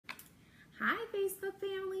Hi, Facebook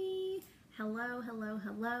family. Hello, hello,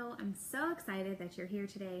 hello. I'm so excited that you're here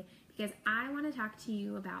today because I want to talk to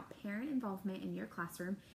you about parent involvement in your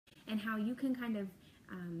classroom and how you can kind of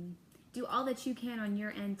do all that you can on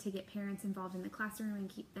your end to get parents involved in the classroom and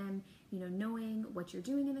keep them, knowing what you're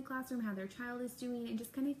doing in the classroom, how their child is doing, and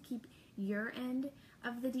just kind of keep your end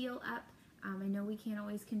of the deal up. I know we can't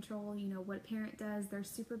always control, what a parent does. They're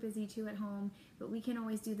super busy too at home, but we can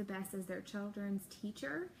always do the best as their children's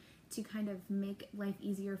teacher to kind of make life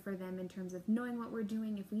easier for them in terms of knowing what we're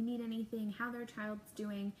doing, if we need anything, how their child's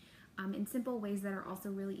doing, in simple ways that are also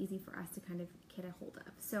really easy for us to kind of get a hold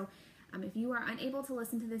of. So if you are unable to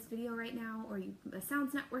listen to this video right now, or the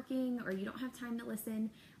sound's not working, or you don't have time to listen,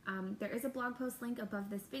 there is a blog post link above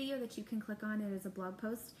this video that you can click on. It is a blog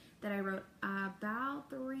post that I wrote about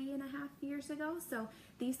 3.5 years ago. So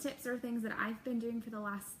these tips are things that I've been doing for the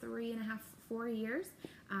last 3.5, 4 years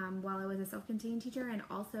while I was a self-contained teacher, and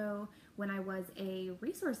also when I was a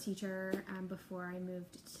resource teacher before I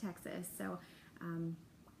moved to Texas. So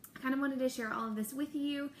I kind of wanted to share all of this with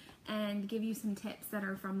you and give you some tips that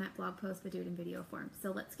are from that blog post, but do it in video form.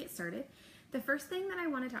 So let's get started. The first thing that I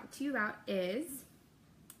want to talk to you about is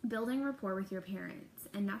building rapport with your parents,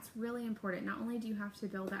 and that's really important. Not only do you have to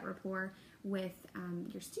build that rapport with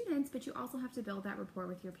your students, but you also have to build that rapport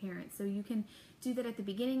with your parents. So you can do that at the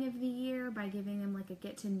beginning of the year by giving them like a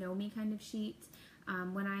get to know me kind of sheet.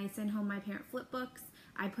 When I send home my parent flip books,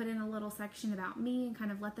 I put in a little section about me and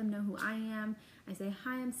kind of let them know who I am. I say,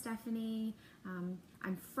 hi, I'm Stephanie.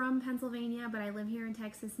 I'm from Pennsylvania, but I live here in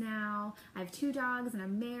Texas now. I have 2 dogs and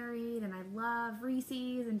I'm married and I love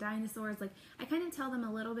Reese's and dinosaurs. Like, I kind of tell them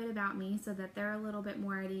a little bit about me so that they're a little bit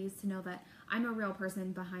more at ease to know that I'm a real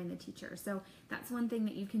person behind the teacher. So that's one thing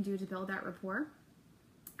that you can do to build that rapport.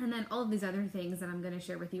 And then all of these other things that I'm going to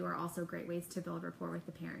share with you are also great ways to build rapport with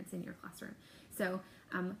the parents in your classroom. So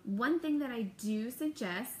one thing that I do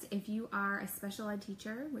suggest, if you are a special ed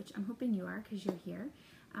teacher, which I'm hoping you are because you're here,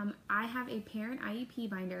 I have a parent IEP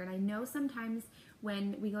binder, and I know sometimes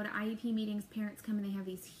when we go to IEP meetings, parents come and they have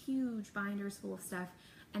these huge binders full of stuff,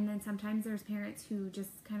 and then sometimes there's parents who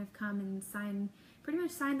just kind of come and pretty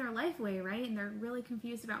much sign their life away, right? And they're really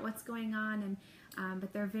confused about what's going on, and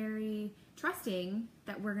but they're very trusting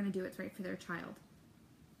that we're going to do what's right for their child.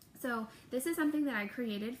 So this is something that I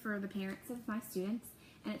created for the parents of my students,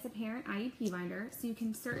 and it's a parent IEP binder, so you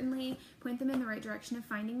can certainly point them in the right direction of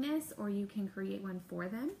finding this, or you can create one for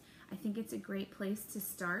them. I think it's a great place to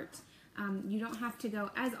start. You don't have to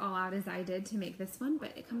go as all out as I did to make this one,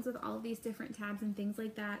 but it comes with all of these different tabs and things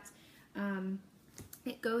like that.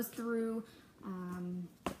 It goes through,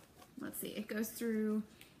 it goes through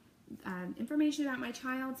information about my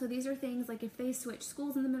child. So these are things like if they switch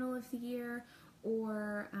schools in the middle of the year,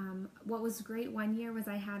 or what was great one year was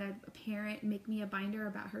I had a parent make me a binder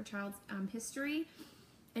about her child's history.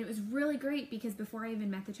 And it was really great because before I even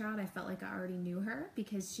met the child, I felt like I already knew her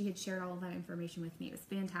because she had shared all of that information with me. It was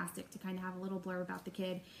fantastic to kind of have a little blurb about the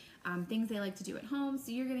kid, things they like to do at home,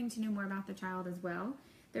 so you're getting to know more about the child as well.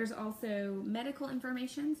 There's also medical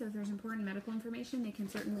information, so if there's important medical information, they can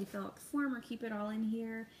certainly fill out the form or keep it all in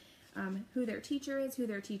here. Who their teacher is, who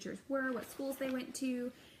their teachers were, what schools they went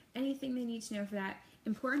to, anything they need to know for that.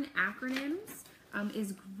 Important acronyms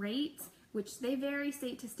is great, which they vary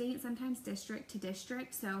state to state, sometimes district to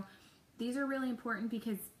district. So these are really important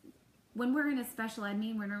because when we're in a special ed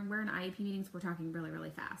meeting, when we're in IEP meetings, we're talking really, really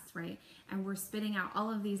fast, right? And we're spitting out all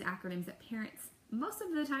of these acronyms that parents most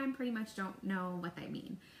of the time pretty much don't know what they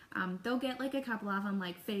mean. They'll get like a couple of them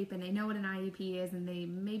like FAPE, and they know what an IEP is, and they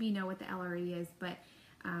maybe know what the LRE is, but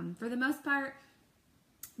for the most part,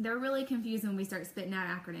 they're really confused when we start spitting out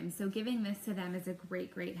acronyms. So giving this to them is a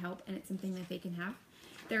great, great help, and it's something that they can have.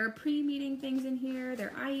 There are pre-meeting things in here,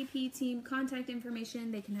 their IEP team, contact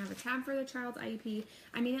information. They can have a tab for the child's IEP.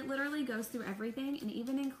 I mean, it literally goes through everything and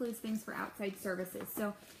even includes things for outside services.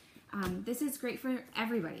 So this is great for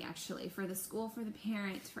everybody, actually, for the school, for the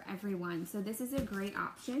parents, for everyone. So this is a great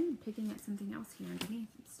option. I'm picking up something else here underneath.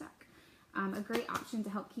 I'm stuck. A great option to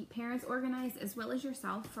help keep parents organized as well as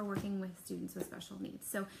yourself for working with students with special needs.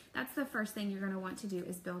 So that's the first thing you're going to want to do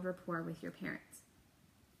is build rapport with your parents.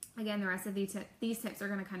 Again, the rest of these tips are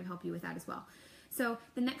going to kind of help you with that as well. So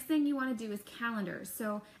the next thing you want to do is calendars.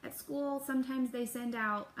 So at school, sometimes they send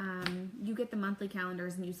out, you get the monthly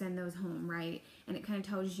calendars and you send those home, right? And it kind of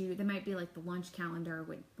tells you, they might be like the lunch calendar,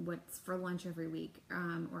 what's for lunch every week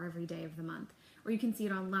or every day of the month. Or you can see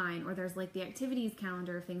it online, or there's like the activities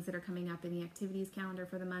calendar of things that are coming up in the activities calendar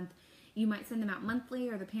for the month. You might send them out monthly,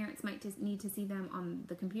 or the parents might just need to see them on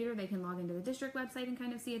the computer. They can log into the district website and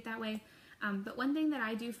kind of see it that way. But one thing that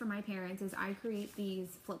I do for my parents is I create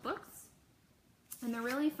these flip books. And they're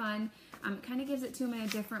really fun. It kind of gives it to them in a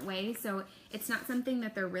different way. So it's not something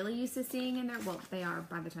that they're really used to seeing in their, well, they are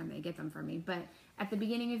by the time they get them from me, but at the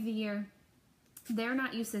beginning of the year, they're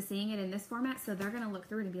not used to seeing it in this format. So they're going to look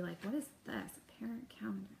through it and be like, what is this? A parent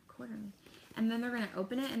calendar quarterly. And then they're going to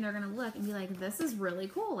open it and they're going to look and be like, this is really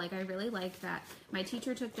cool. Like, I really like that my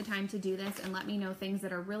teacher took the time to do this and let me know things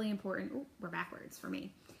that are really important. Ooh, we're backwards for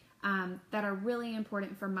me. That are really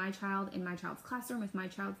important for my child in my child's classroom with my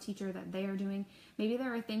child's teacher that they are doing. Maybe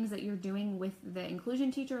there are things that you're doing with the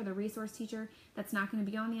inclusion teacher or the resource teacher that's not going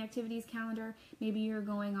to be on the activities calendar. Maybe you're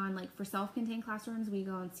going on, like for self-contained classrooms, we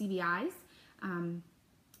go on CBIs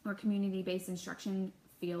or community-based instruction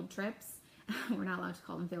field trips. We're not allowed to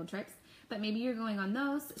call them field trips. But maybe you're going on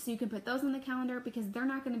those, so you can put those on the calendar because they're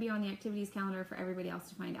not going to be on the activities calendar for everybody else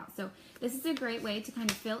to find out. So this is a great way to kind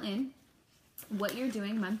of fill in what you're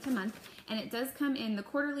doing month to month. And it does come in the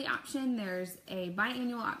quarterly option. There's a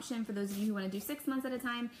biannual option for those of you who want to do 6 months at a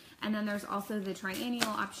time. And then there's also the triennial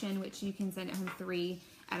option, which you can send it home 3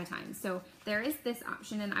 at a time. So there is this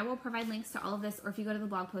option, and I will provide links to all of this, or if you go to the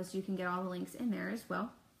blog post, you can get all the links in there as well.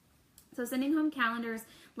 So sending home calendars,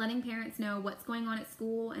 letting parents know what's going on at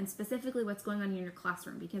school and specifically what's going on in your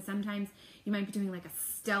classroom, because sometimes you might be doing like a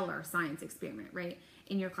stellar science experiment, right,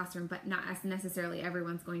 in your classroom, but not as necessarily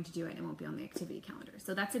everyone's going to do it and it won't be on the activity calendar.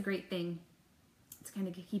 So that's a great thing to kind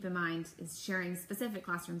of keep in mind, is sharing specific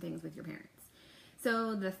classroom things with your parents.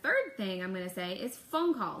 So the third thing I'm going to say is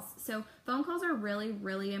phone calls. So phone calls are really,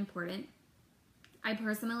 really important.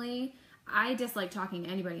 I dislike talking to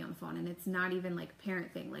anybody on the phone, and it's not even like a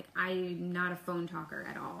parent thing. Like, I'm not a phone talker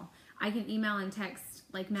at all. I can email and text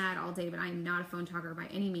like mad all day, but I'm not a phone talker by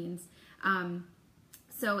any means.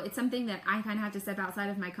 So it's something that I kind of have to step outside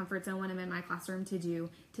of my comfort zone when I'm in my classroom to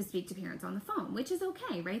speak to parents on the phone, which is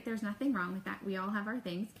okay, right? There's nothing wrong with that. We all have our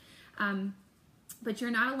things. But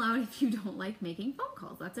you're not alone if you don't like making phone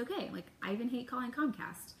calls. That's okay. Like, I even hate calling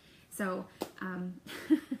Comcast. So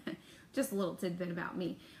just a little tidbit about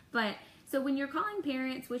me. But so when you're calling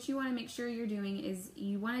parents, what you want to make sure you're doing is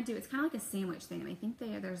you want to do, it's kind of like a sandwich thing, and I think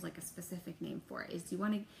there's like a specific name for it, is you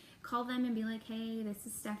want to call them and be like, hey, this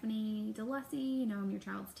is Stephanie DeLussy, I'm your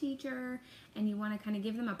child's teacher, and you want to kind of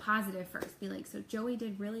give them a positive first. Be like, so Joey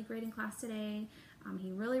did really great in class today.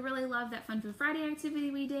 He really, really loved that Fun Food Friday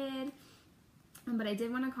activity we did, but I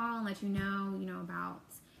did want to call and let you know, about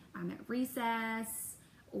at recess,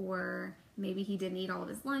 or maybe he didn't eat all of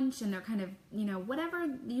his lunch, and they're kind of, whatever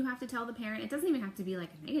you have to tell the parent. It doesn't even have to be like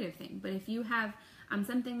a negative thing, but if you have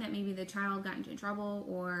something that maybe the child got into trouble,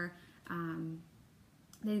 or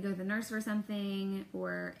they go to the nurse for something,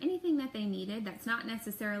 or anything that they needed that's not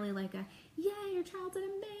necessarily like a, yeah, your child did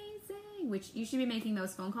amazing, which you should be making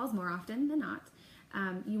those phone calls more often than not.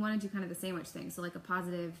 You want to do kind of the sandwich thing, so like a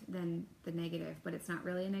positive, then the negative, but it's not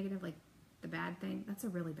really a negative, like the bad thing. That's a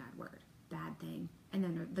really bad word. Bad thing, and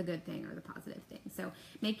then the good thing or the positive thing. So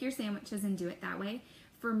make your sandwiches and do it that way.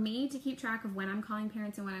 For me, to keep track of when I'm calling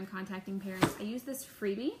parents and when I'm contacting parents, I use this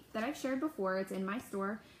freebie that I've shared before. It's in my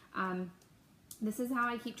store. This is how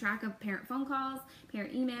I keep track of parent phone calls,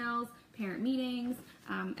 parent emails, parent meetings.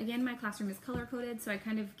 Again, my classroom is color-coded, so I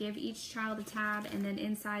kind of give each child a tab, and then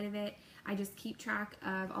inside of it, I just keep track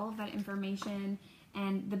of all of that information.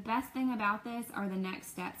 And the best thing about this are the next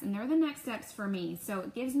steps, and they're the next steps for me. So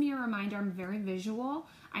it gives me a reminder. I'm very visual.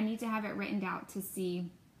 I need to have it written out to see,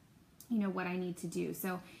 what I need to do.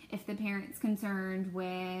 So if the parent's concerned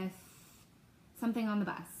with something on the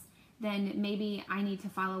bus, then maybe I need to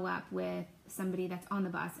follow up with somebody that's on the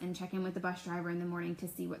bus and check in with the bus driver in the morning to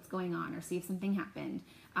see what's going on or see if something happened.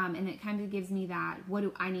 And it kind of gives me that, what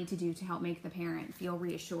do I need to do to help make the parent feel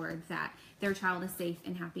reassured that their child is safe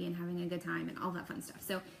and happy and having a good time and all that fun stuff.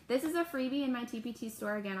 So this is a freebie in my TPT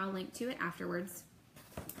store. Again, I'll link to it afterwards.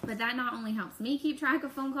 But that not only helps me keep track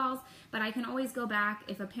of phone calls, but I can always go back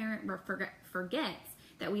if a parent forgets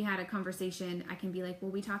that we had a conversation. I can be like,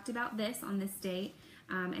 well, we talked about this on this date,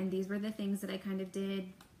 and these were the things that I kind of did,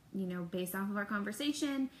 based off of our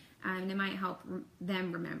conversation, and it might help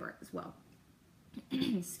them remember as well.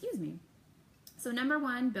 Excuse me. So number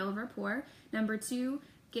 1, build rapport. Number 2,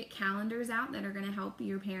 get calendars out that are going to help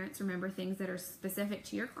your parents remember things that are specific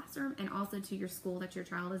to your classroom and also to your school that your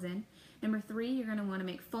child is in. Number 3, you're going to want to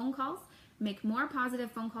make phone calls. Make more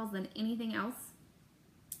positive phone calls than anything else,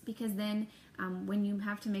 because then when you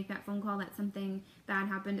have to make that phone call that something bad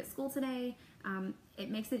happened at school today, it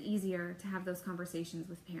makes it easier to have those conversations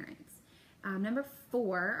with parents. Number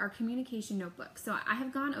 4, our communication notebook. So I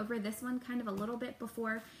have gone over this one kind of a little bit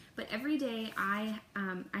before, but every day I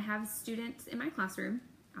have students in my classroom,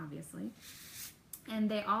 obviously, and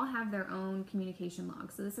they all have their own communication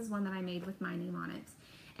log. So this is one that I made with my name on it.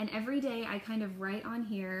 And every day I kind of write on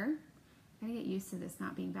here gotta get used to this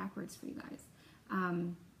not being backwards for you guys.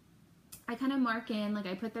 I kind of mark in, like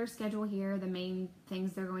I put their schedule here, the main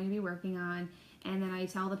things they're going to be working on, and then I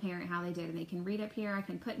tell the parent how they did, and they can read up here. I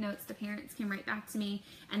can put notes, the parents can write back to me,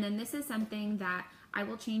 and then this is something that I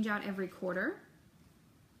will change out every quarter.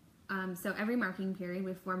 So every marking period,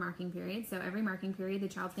 we have 4 marking periods, so every marking period the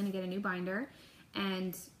child's going to get a new binder,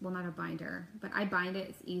 and, well, not a binder, but I bind it,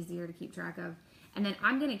 it's easier to keep track of. And then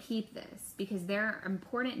I'm going to keep this because there are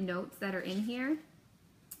important notes that are in here.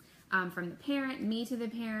 From the parent, me to the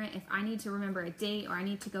parent, if I need to remember a date or I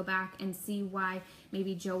need to go back and see why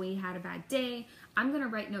maybe Joey had a bad day, I'm going to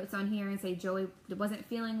write notes on here and say Joey wasn't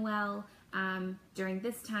feeling well during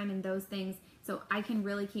this time and those things. So I can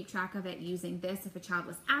really keep track of it using this if a child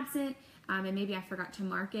was absent and maybe I forgot to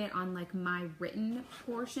mark it on like my written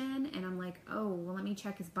portion and I'm like, oh, well, let me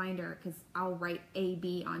check his binder because I'll write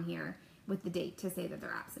AB on here with the date to say that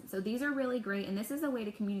they're absent. So these are really great, and this is a way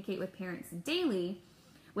to communicate with parents daily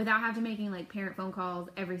without having to making like parent phone calls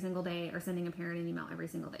every single day or sending a parent an email every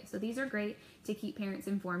single day. So these are great to keep parents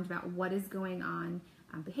informed about what is going on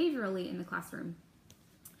behaviorally in the classroom.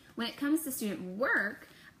 When it comes to student work,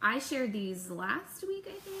 I shared these last week,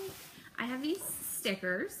 I think. I have these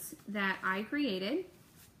stickers that I created,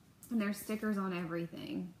 and there's stickers on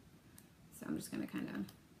everything. So I'm just gonna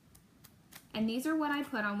and these are what I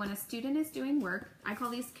put on when a student is doing work. I call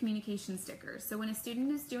these communication stickers. So when a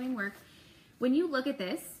student is doing work, when you look at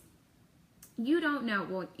this, you don't know,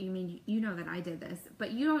 well, you know that I did this,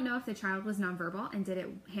 but you don't know if the child was nonverbal and did it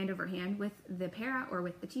hand over hand with the para or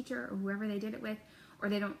with the teacher or whoever they did it with, or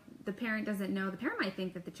the parent doesn't know. The parent might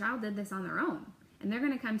think that the child did this on their own, and they're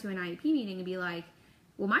going to come to an IEP meeting and be like,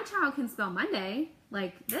 well, my child can spell Monday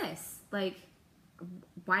like this. Like,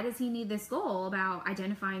 why does he need this goal about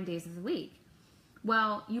identifying days of the week?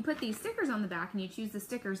 Well, you put these stickers on the back and you choose the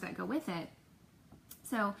stickers that go with it.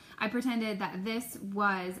 So I pretended that this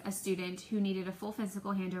was a student who needed a full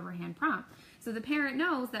physical hand-over-hand prompt. So the parent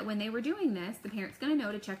knows that when they were doing this, the parent's going to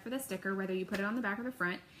know to check for the sticker, whether you put it on the back or the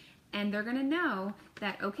front, and they're going to know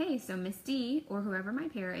that, okay, so Miss D, or whoever my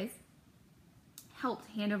para is, helped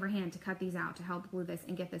hand over hand to cut these out, to help glue this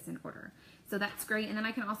and get this in order. So that's great. And then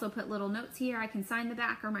I can also put little notes here. I can sign the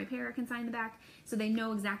back, or my para can sign the back, so they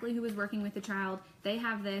know exactly who is working with the child. They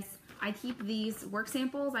have this. I keep these work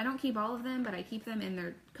samples. I don't keep all of them, but I keep them in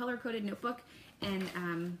their color-coded notebook, and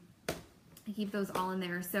I keep those all in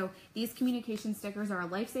there. So these communication stickers are a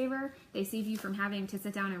lifesaver. They save you from having to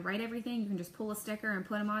sit down and write everything. You can just pull a sticker and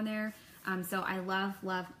put them on there. So I love,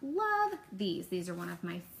 love, love these. These are one of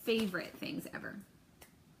my favorite things ever.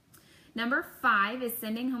 Number 5 is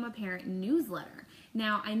sending home a parent newsletter.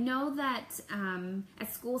 Now, I know that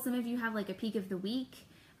at school, some of you have like a peak of the week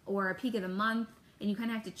or a peak of the month, and you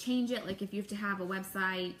kind of have to change it. Like if you have to have a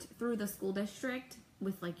website through the school district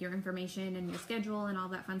with like your information and your schedule and all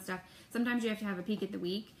that fun stuff, sometimes you have to have a peak of the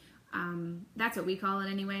week. That's what we call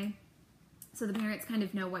it anyway. So the parents kind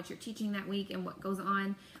of know what you're teaching that week and what goes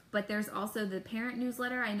on. But there's also the parent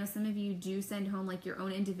newsletter. I know some of you do send home like your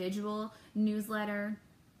own individual newsletter.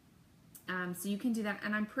 So you can do that.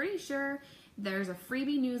 And I'm pretty sure there's a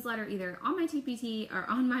freebie newsletter either on my TPT or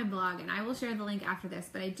on my blog, and I will share the link after this,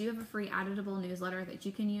 but I do have a free editable newsletter that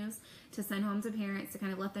you can use to send home to parents to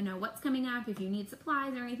kind of let them know what's coming up. If you need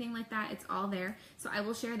supplies or anything like that, it's all there. So I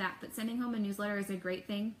will share that, but sending home a newsletter is a great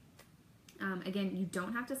thing. Again, you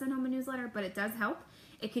don't have to send home a newsletter, but it does help.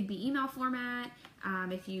 It could be email format.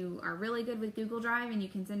 If you are really good with Google Drive and you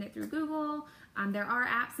can send it through Google, there are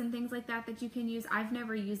apps and things like that that you can use. I've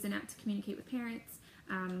never used an app to communicate with parents,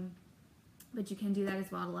 but you can do that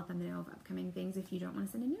as well to let them know of upcoming things if you don't want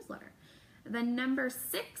to send a newsletter. The number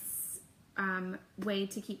 6 way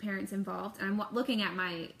to keep parents involved, and I'm looking at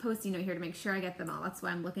my Post-it note here to make sure I get them all, that's why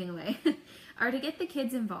I'm looking away, are to get the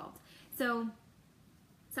kids involved. So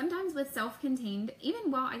sometimes with self-contained, even,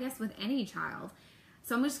 well, I guess with any child,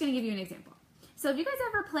 so I'm just going to give you an example. So have you guys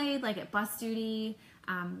ever played like at bus duty,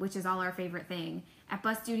 which is all our favorite thing, at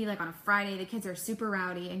bus duty, like on a Friday, the kids are super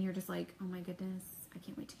rowdy and you're just like, oh my goodness, I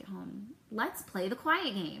can't wait to get home. Let's play the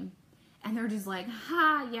quiet game. And they're just like,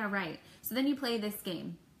 ha, yeah, right. So then you play this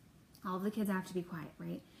game. All of the kids have to be quiet,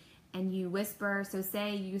 right? And you whisper, so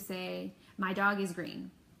say you say, my dog is green.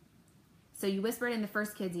 So you whisper it in the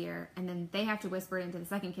first kid's ear, and then they have to whisper it into the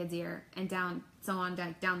second kid's ear, and down, so on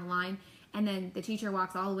down the line. And then the teacher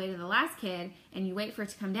walks all the way to the last kid, and you wait for it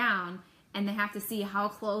to come down, and they have to see how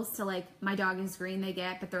close to like, my dog is green they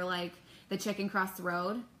get, but they're like, the chicken crossed the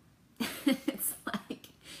road. It's like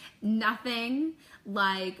nothing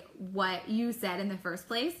like what you said in the first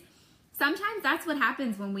place. Sometimes that's what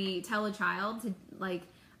happens when we tell a child to like,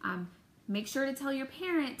 make sure to tell your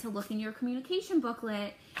parent to look in your communication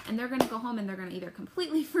booklet, and they're going to go home and they're going to either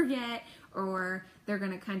completely forget, or they're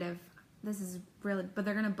going to kind of, but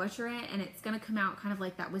they're going to butcher it, and it's going to come out kind of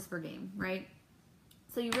like that whisper game, right?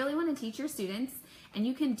 So you really want to teach your students, and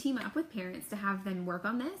you can team up with parents to have them work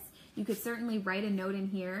on this. You could certainly write a note in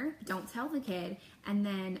here, don't tell the kid, and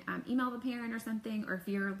then email the parent or something, or if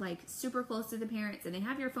you're like super close to the parents and they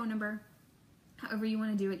have your phone number, however you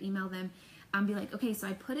want to do it, email them. Be like, okay, so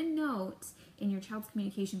I put a note in your child's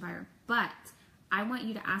communication binder, but I want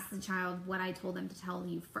you to ask the child what I told them to tell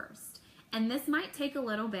you first. And this might take a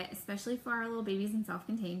little bit, especially for our little babies and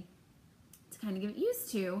self-contained, to kind of get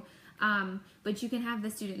used to. But you can have the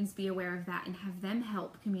students be aware of that and have them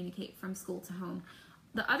help communicate from school to home.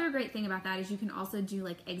 The other great thing about that is you can also do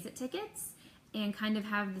like exit tickets and kind of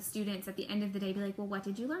have the students at the end of the day be like, well, what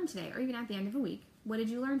did you learn today? Or even at the end of a week, what did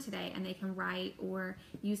you learn today? And they can write or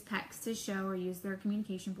use PECs to show, or use their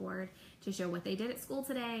communication board to show what they did at school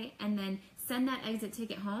today, and then send that exit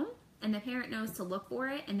ticket home, and the parent knows to look for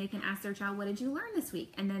it, and they can ask their child, what did you learn this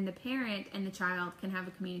week? And then the parent and the child can have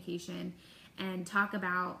a communication and talk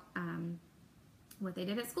about what they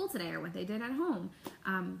did at school today, or what they did at home.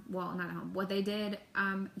 Well, not at home, what they did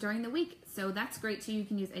during the week. So that's great too. You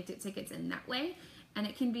can use exit tickets in that way. And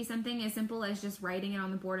it can be something as simple as just writing it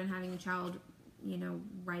on the board and having the child,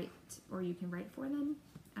 write, or you can write for them.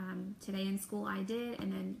 Today in school I did,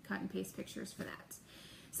 and then cut and paste pictures for that.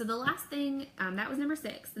 So the last thing, that was number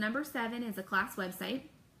 6. Number 7 is a class website.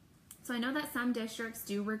 So I know that some districts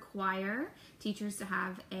do require teachers to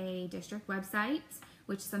have a district website,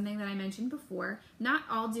 which is something that I mentioned before. Not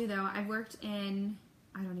all do though. I've worked in,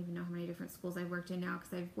 I don't even know how many different schools I've worked in now,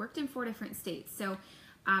 because I've worked in 4 different states. So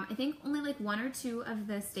I think only like 1 or 2 of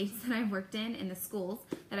the states that I've worked in the schools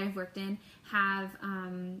that I've worked in, have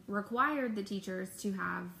required the teachers to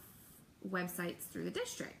have websites through the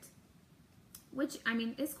district, which, I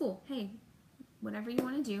mean, is cool. Hey, whatever you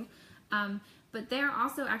want to do. But they're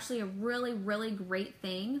also actually a really, really great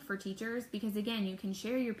thing for teachers, because again, you can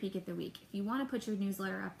share your peek at the week. If you want to put your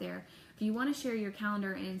newsletter up there, if you want to share your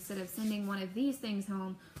calendar, and instead of sending one of these things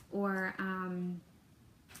home, or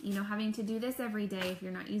having to do this every day if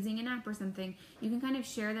you're not using an app or something, you can kind of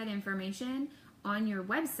share that information on your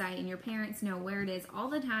website, and your parents know where it is all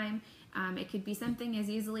the time. It could be something as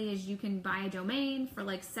easily as you can buy a domain for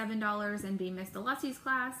like $7 and be Miss DeLussie's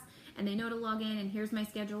class, and they know to log in, and here's my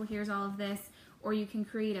schedule, here's all of this. Or you can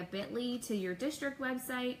create a bit.ly to your district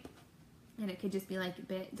website, and it could just be like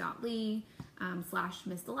bit.ly /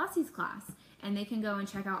 Miss DeLussie's class, and they can go and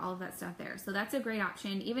check out all of that stuff there. So that's a great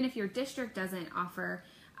option. Even if your district doesn't offer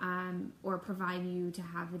or provide you to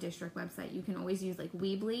have a district website, you can always use like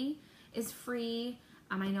Weebly is free.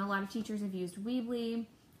 I know a lot of teachers have used Weebly,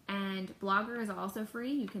 and Blogger is also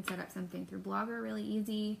free. You can set up something through Blogger really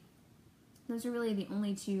easy. Those are really the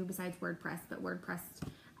only 2 besides WordPress, but WordPress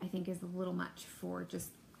I think is a little much for just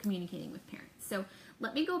communicating with parents. So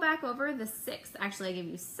let me go back over the 6. Actually, I gave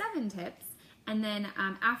you 7 tips. And then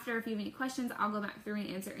after, if you have any questions, I'll go back through and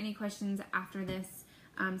answer any questions after this.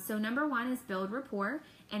 So number 1 is build rapport.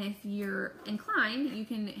 And if you're inclined, you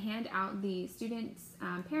can hand out the student's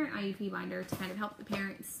parent IEP binder to kind of help the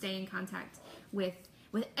parents stay in contact with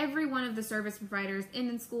every one of the service providers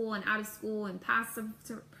in school and out of school, and past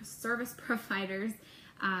service providers,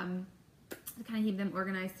 to kind of keep them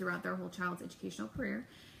organized throughout their whole child's educational career.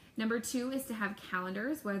 Number 2 is to have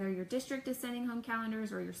calendars, whether your district is sending home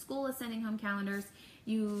calendars or your school is sending home calendars.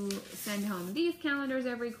 You send home these calendars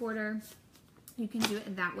every quarter. You can do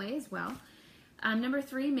it that way as well. Number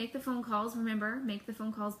 3, make the phone calls. Remember, make the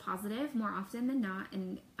phone calls positive more often than not.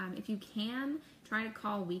 And if you can, try to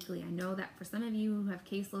call weekly. I know that for some of you who have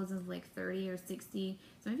caseloads of like 30 or 60,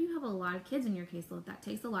 some of you have a lot of kids in your caseload. That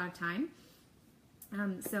takes a lot of time.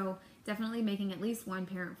 So definitely making at least 1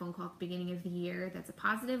 parent phone call at the beginning of the year. That's a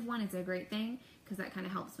positive one. It's a great thing, because that kind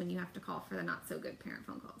of helps when you have to call for the not so good parent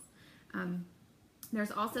phone calls.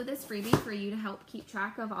 There's also this freebie for you to help keep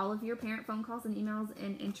track of all of your parent phone calls and emails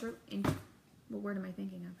and what word am I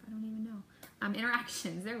thinking of? I don't even know.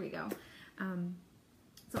 Interactions. There we go.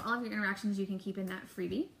 So all of your interactions you can keep in that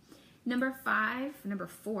freebie. Number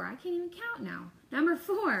 4, I can't even count now. Number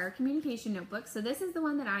 4, communication notebook. So this is the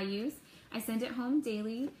one that I use. I send it home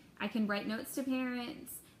daily. I can write notes to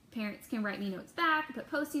parents. Parents can write me notes back, put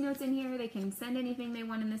Post-it notes in here. They can send anything they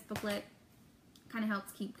want in this booklet. Kind of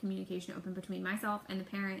helps keep communication open between myself and the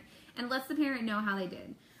parent, and lets the parent know how they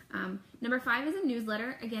did. Number 5 is a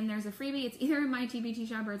newsletter. Again, there's a freebie. It's either in my TPT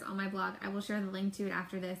shop or it's on my blog. I will share the link to it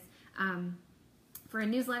after this for a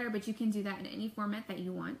newsletter, but you can do that in any format that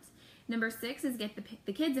you want. Number 6 is get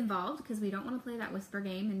the kids involved, because we don't want to play that whisper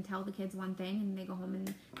game and tell the kids one thing and they go home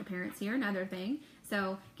and the parents hear another thing.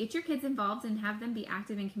 So get your kids involved and have them be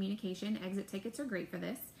active in communication. Exit tickets are great for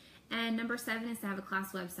this. And number 7 is to have a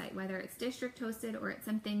class website, whether it's district hosted or it's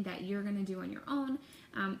something that you're going to do on your own.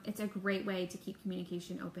 It's a great way to keep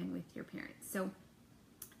communication open with your parents. So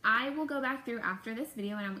I will go back through after this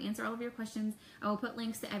video and I will answer all of your questions. I will put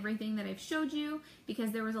links to everything that I've showed you,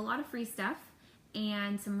 because there was a lot of free stuff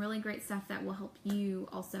and some really great stuff that will help you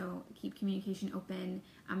also keep communication open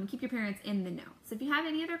and keep your parents in the know. So if you have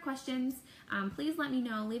any other questions, please let me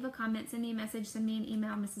know. Leave a comment, send me a message, send me an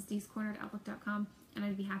email, mrsdscorner@outlook.com, and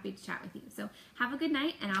I'd be happy to chat with you. So have a good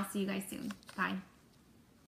night, and I'll see you guys soon. Bye.